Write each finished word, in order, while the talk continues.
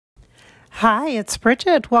Hi, it's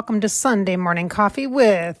Bridgette. Welcome to Sunday Morning Coffee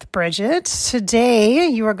with Bridgette. Today,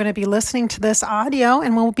 you are going to be listening to this audio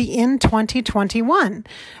and we'll be in 2021.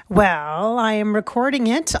 Well, I am recording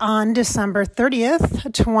it on December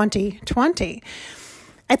 30th, 2020.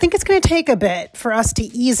 I think it's going to take a bit for us to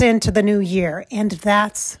ease into the new year, and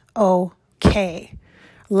that's okay.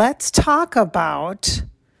 Let's talk about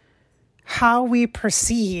how we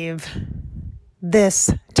perceive this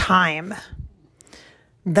time.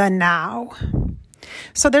 The now.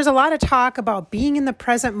 So there's a lot of talk about being in the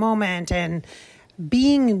present moment and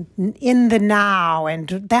being in the now, and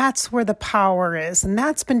that's where the power is. And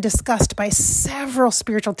that's been discussed by several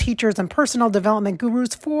spiritual teachers and personal development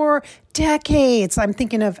gurus for decades. I'm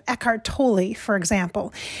thinking of Eckhart Tolle, for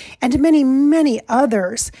example, and many, many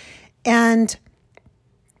others. And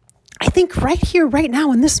I think right here, right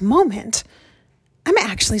now, in this moment, I'm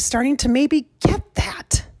actually starting to maybe get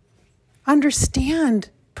that.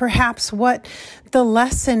 Understand perhaps what the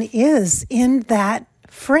lesson is in that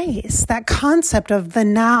phrase, that concept of the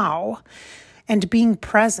now and being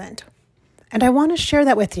present. And I want to share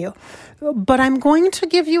that with you, but I'm going to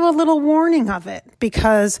give you a little warning of it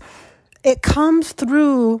because it comes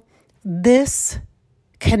through this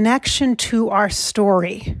connection to our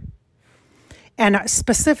story, and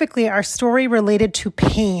specifically our story related to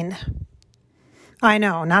pain. I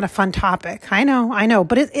know, not a fun topic. I know,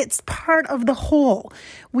 but it's part of the whole.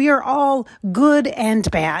 We are all good and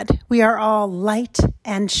bad. We are all light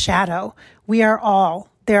and shadow. There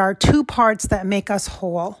are two parts that make us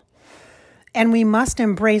whole. And we must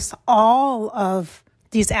embrace all of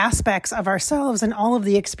these aspects of ourselves and all of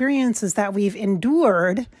the experiences that we've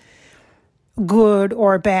endured, good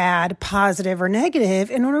or bad, positive or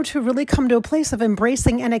negative, in order to really come to a place of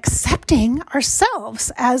embracing and accepting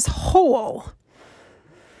ourselves as whole,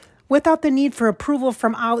 without the need for approval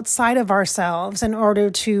from outside of ourselves in order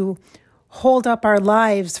to hold up our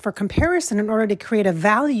lives for comparison, in order to create a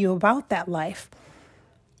value about that life.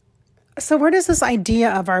 So where does this idea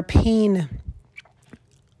of our pain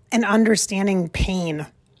and understanding pain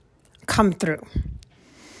come through?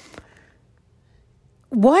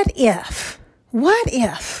 What if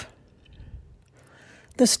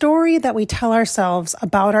the story that we tell ourselves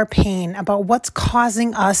about our pain, about what's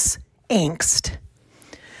causing us angst,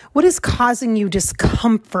 what is causing you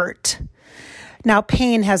discomfort? Now,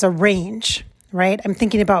 pain has a range, right? I'm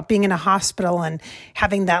thinking about being in a hospital and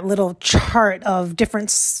having that little chart of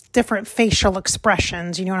different facial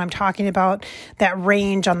expressions. You know what I'm talking about? That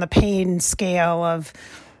range on the pain scale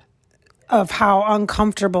of how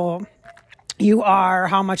uncomfortable you are,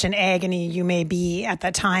 how much in agony you may be at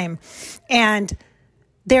that time. And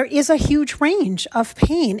there is a huge range of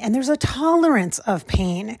pain, and there's a tolerance of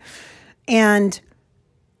pain. And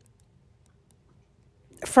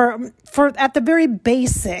for at the very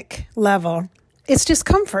basic level, it's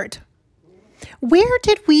discomfort. Where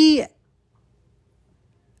did we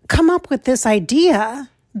come up with this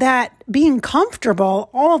idea that being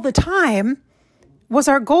comfortable all the time was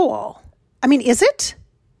our goal? I mean, is it?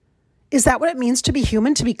 Is that what it means to be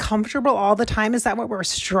human, to be comfortable all the time? Is that what we're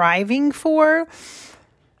striving for?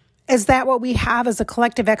 Is that what we have as a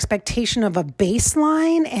collective expectation of a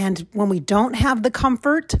baseline? And when we don't have the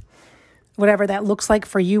comfort, whatever that looks like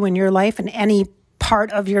for you in your life and any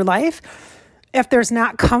part of your life, if there's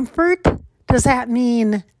not comfort, does that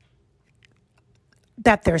mean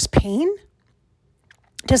that there's pain?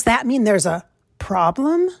 Does that mean there's a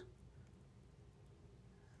problem?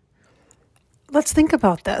 Let's think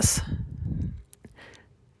about this.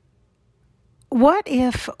 What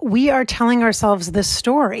if we are telling ourselves this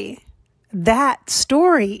story? That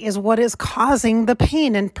story is what is causing the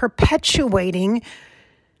pain and perpetuating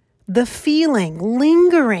the feeling,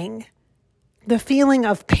 lingering, the feeling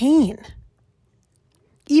of pain.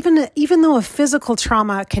 Even though a physical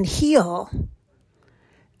trauma can heal,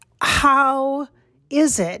 how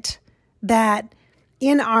is it that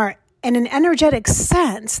in an energetic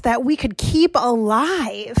sense that we could keep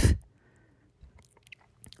alive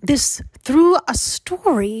this through a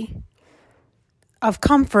story of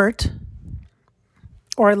comfort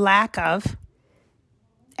or lack of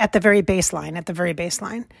at the very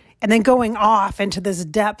baseline, and then going off into this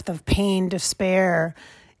depth of pain, despair,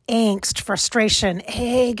 angst, frustration,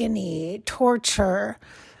 agony, torture,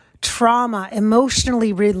 trauma,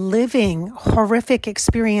 emotionally reliving horrific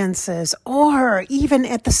experiences, or even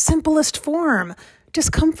at the simplest form,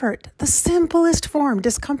 discomfort, the simplest form,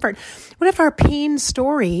 discomfort. What if our pain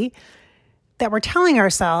story that we're telling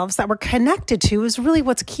ourselves, that we're connected to, is really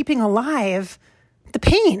what's keeping alive the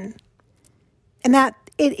pain, and that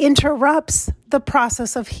it interrupts the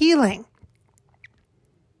process of healing?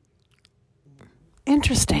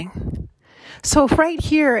 Interesting. So right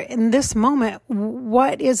here in this moment,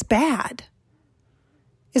 what is bad?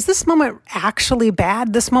 Is this moment actually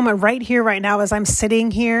bad? This moment right here, right now, as I'm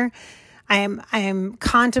sitting here, I'm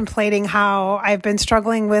contemplating how I've been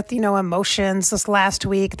struggling with, emotions this last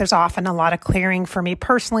week. There's often a lot of clearing for me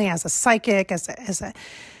personally as a psychic, as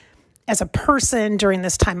a person during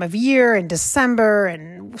this time of year in December,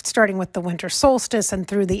 and starting with the winter solstice and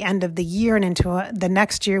through the end of the year and into the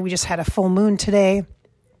next year. We just had a full moon today,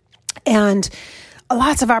 and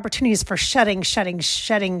lots of opportunities for shedding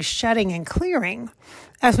and clearing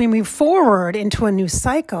as we move forward into a new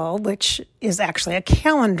cycle, which is actually a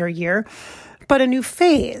calendar year, but a new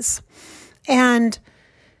phase. And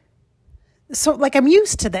so I'm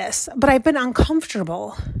used to this, but I've been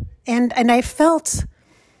uncomfortable and I felt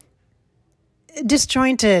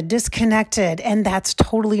disjointed, disconnected, and that's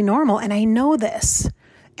totally normal. And I know this.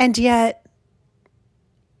 And yet,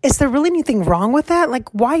 is there really anything wrong with that?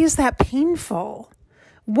 Why is that painful?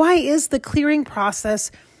 Why is the clearing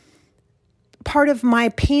process part of my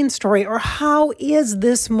pain story? Or how is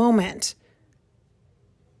this moment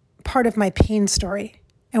part of my pain story?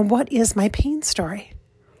 And what is my pain story?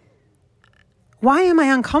 Why am I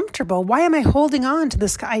uncomfortable? Why am I holding on to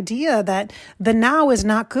this idea that the now is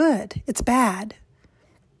not good? It's bad.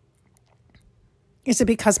 Is it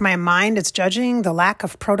because my mind is judging the lack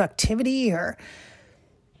of productivity or,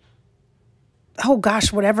 oh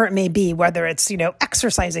gosh, whatever it may be, whether it's,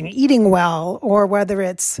 exercising, eating well, or whether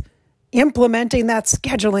it's implementing that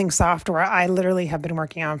scheduling software I literally have been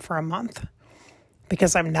working on for a month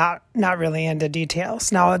because I'm not really into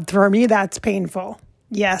details. Now, for me, that's painful.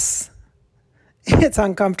 Yes, it's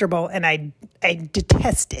uncomfortable and I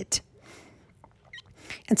detest it.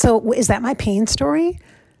 And so is that my pain story?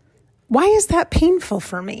 Why is that painful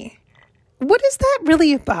for me? What is that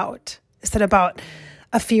really about? Is it about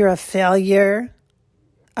a fear of failure?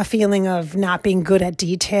 A feeling of not being good at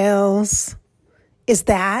details? Is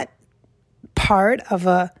that part of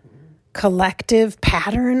a collective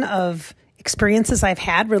pattern of experiences I've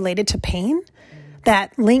had related to pain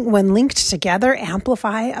that when linked together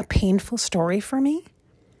amplify a painful story for me?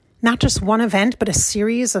 Not just one event, but a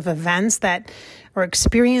series of events or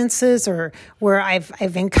experiences or where I've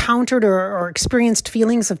encountered or experienced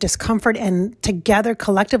feelings of discomfort, and together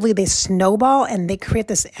collectively they snowball and they create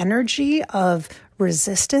this energy of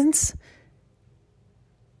resistance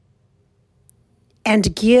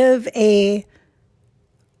and give a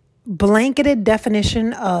blanketed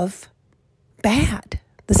definition of bad.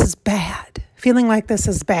 This is bad. Feeling like this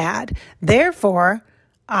is bad. Therefore,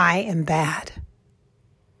 I am bad.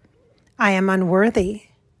 I am unworthy.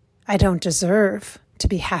 I don't deserve to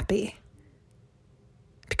be happy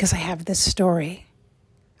because I have this story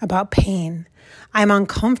about pain. I'm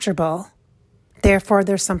uncomfortable. Therefore,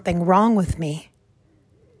 there's something wrong with me.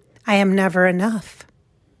 I am never enough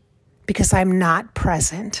because I'm not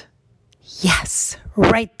present. Yes,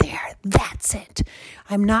 right there. That's it.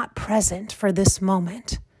 I'm not present for this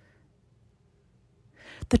moment.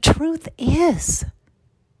 The truth is,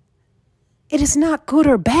 it is not good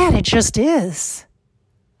or bad. It just is.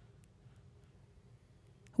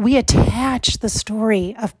 We attach the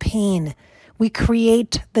story of pain. We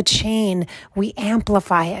create the chain. We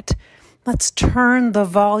amplify it. Let's turn the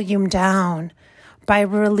volume down by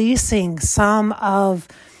releasing some of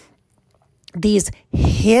these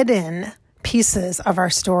hidden pieces of our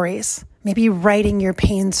stories. Maybe writing your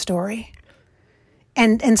pain story.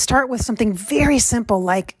 And start with something very simple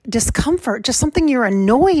like discomfort, just something you're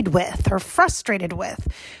annoyed with or frustrated with,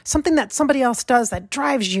 something that somebody else does that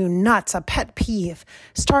drives you nuts, a pet peeve.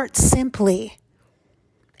 Start simply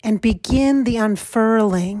and begin the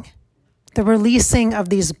unfurling, the releasing of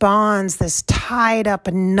these bonds, this tied up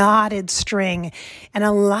and knotted string, and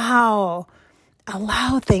allow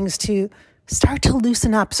things to start to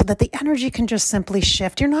loosen up so that the energy can just simply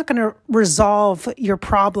shift. You're not going to resolve your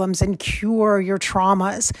problems and cure your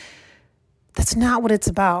traumas. That's not what it's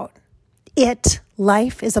about.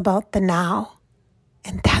 Life is about the now.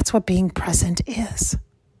 And that's what being present is.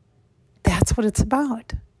 That's what it's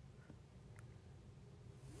about.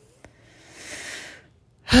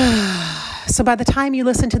 So by the time you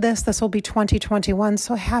listen to this will be 2021.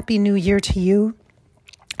 So happy New Year to you.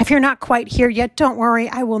 If you're not quite here yet, don't worry.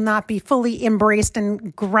 I will not be fully embraced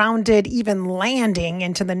and grounded, even landing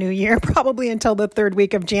into the new year, probably until the third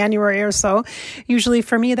week of January or so. Usually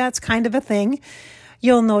for me, that's kind of a thing.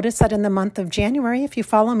 You'll notice that in the month of January, if you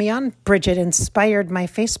follow me on Bridgette Inspired, my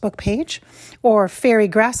Facebook page, or Fairy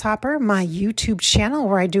Grasshopper, my YouTube channel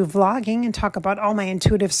where I do vlogging and talk about all my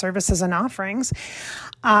intuitive services and offerings,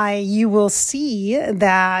 you will see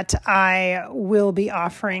that I will be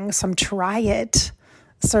offering some Try It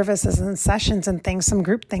services and sessions and things, some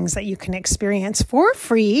group things that you can experience for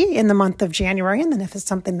free in the month of January. And then if it's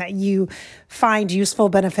something that you find useful,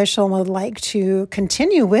 beneficial, and would like to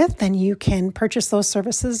continue with, then you can purchase those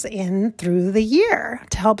services in through the year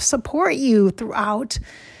to help support you throughout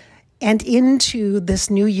and into this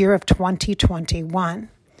new year of 2021.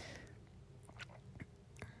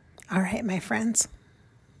 All right, my friends.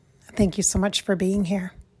 Thank you so much for being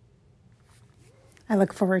here. I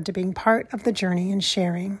look forward to being part of the journey and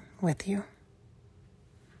sharing with you.